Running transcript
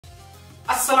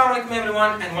Assalamualaikum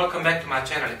everyone and welcome back to my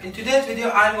channel. In today's video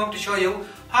I am going to show you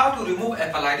how to remove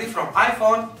Apple ID from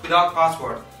iPhone without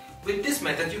password. With this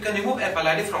method you can remove Apple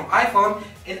ID from iPhone,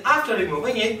 and after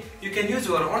removing it you can use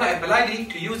your own Apple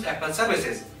ID to use Apple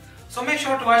services. So make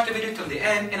sure to watch the video till the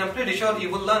end, and I'm pretty sure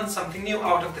you will learn something new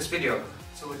out of this video.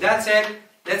 So with that said,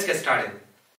 let's get started.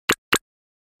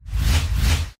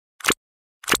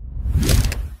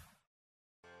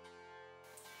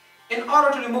 In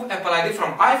order to remove Apple ID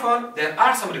from iPhone, there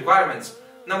are some requirements.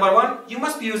 Number 1, you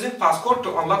must be using passcode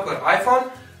to unlock your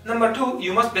iPhone. Number 2,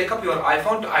 you must backup your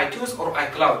iPhone to iTunes or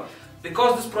iCloud,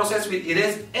 because this process will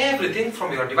erase everything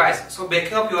from your device. So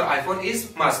backing up your iPhone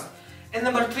is must. And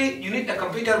number 3, you need a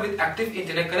computer with active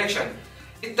internet connection.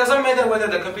 It doesn't matter whether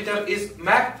the computer is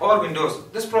Mac or Windows.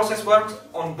 This process works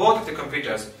on both of the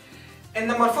computers. And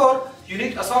number 4, you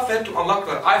need a software to unlock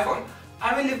your iPhone.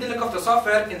 I will leave the link of the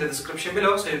software in the description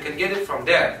below so you can get it from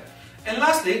there. And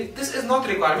lastly, this is not a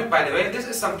requirement, by the way, this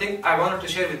is something I wanted to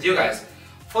share with you guys.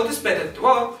 For this method to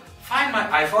work, Find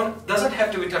My iPhone doesn't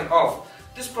have to be turned off.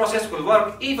 This process will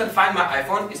work even Find My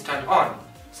iPhone is turned on.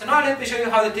 So now let me show you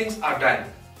how the things are done.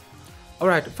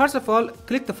 Alright, first of all,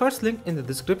 click the first link in the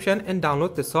description and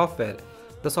download the software.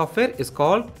 The software is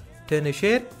called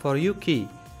Share for You Key.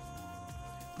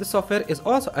 The software is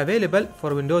also available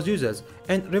for Windows users.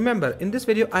 And remember, in this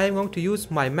video I am going to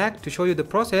use my Mac to show you the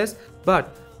process,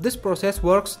 but this process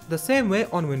works the same way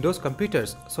on Windows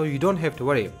computers, so you don't have to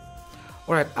worry.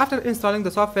 Alright, after installing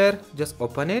the software, just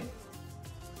open it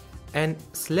and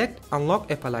select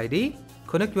Unlock Apple ID,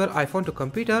 connect your iPhone to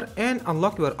computer and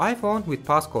unlock your iPhone with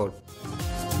passcode.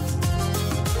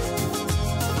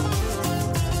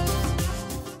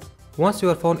 Once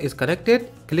your phone is connected,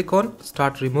 click on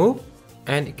Start Remove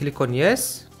and click on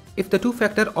Yes. If the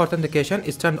two-factor authentication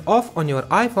is turned off on your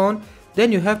iPhone,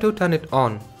 then you have to turn it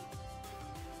on.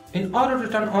 In order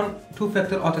to turn on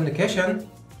two-factor authentication,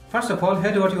 first of all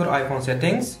head over to your iPhone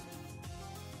settings,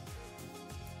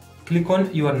 click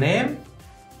on your name,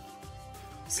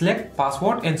 select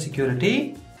password and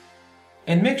security,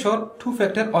 and make sure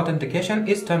two-factor authentication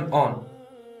is turned on.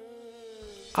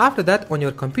 After that, on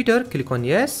your computer, click on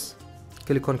Yes,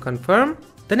 click on Confirm.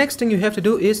 The next thing you have to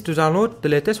do is to download the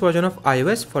latest version of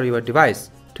iOS for your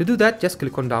device. To do that, just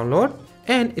click on Download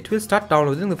and it will start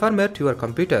downloading the firmware to your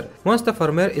computer. Once the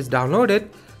firmware is downloaded,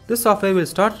 the software will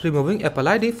start removing Apple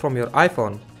ID from your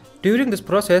iPhone. During this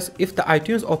process, if the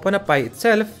iTunes open up by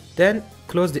itself, then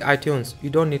close the iTunes. You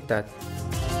don't need that.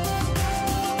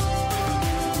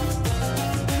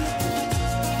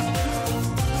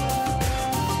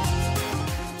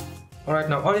 Alright,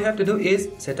 now all you have to do is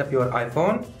set up your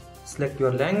iPhone, select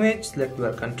your language, select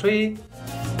your country,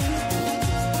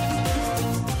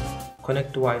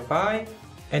 connect to Wi-Fi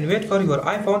and wait for your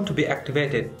iPhone to be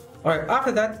activated. Alright,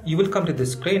 after that you will come to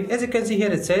this screen. As you can see here,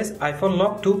 it says iPhone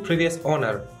locked to previous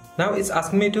owner. Now it's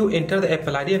asking me to enter the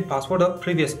Apple ID and password of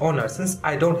previous owner. Since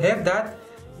I don't have that,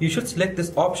 you should select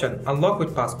this option, unlock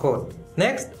with passcode.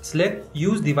 Next, select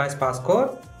use device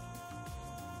passcode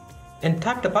and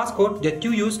type the passcode that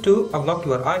you use to unlock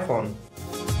your iPhone.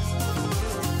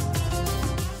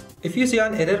 If you see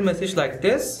an error message like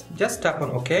this, just tap on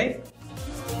OK.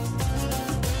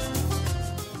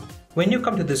 When you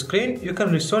come to this screen, you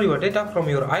can restore your data from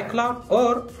your iCloud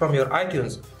or from your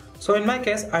iTunes. So in my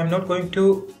case, I am not going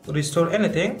to restore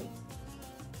anything.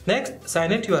 Next,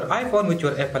 sign into your iPhone with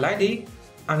your Apple ID.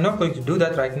 I'm not going to do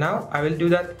that right now. I will do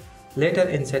that later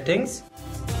in settings.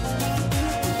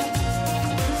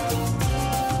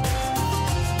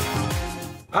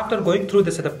 After going through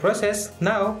the setup process,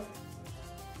 now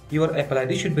your Apple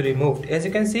ID should be removed. As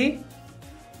you can see,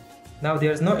 now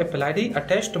there is no Apple ID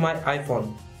attached to my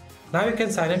iPhone. Now you can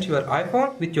sign into your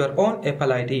iPhone with your own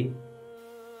Apple ID.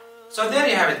 So there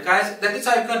you have it guys, that is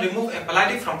how you can remove Apple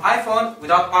ID from iPhone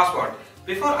without password.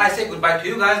 Before I say goodbye to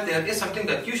you guys, there is something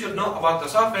that you should know about the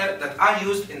software that I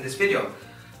used in this video.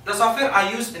 The software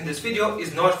I used in this video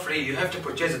is not free, you have to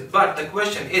purchase it. But the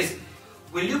question is,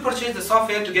 will you purchase the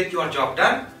software to get your job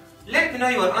done? Let me know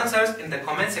your answers in the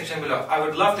comment section below. I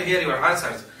would love to hear your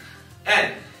answers.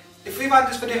 And if you found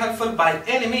this video helpful by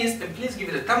any means, then please give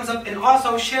it a thumbs up and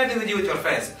also share the video with your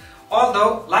friends.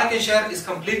 Although like and share is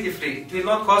completely free, it will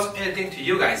not cost anything to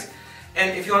you guys.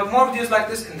 And if you want more videos like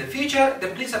this in the future,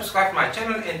 then please subscribe to my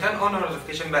channel and turn on the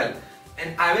notification bell.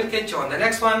 And I will catch you on the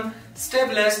next one. Stay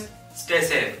blessed, stay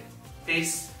safe.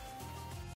 Peace.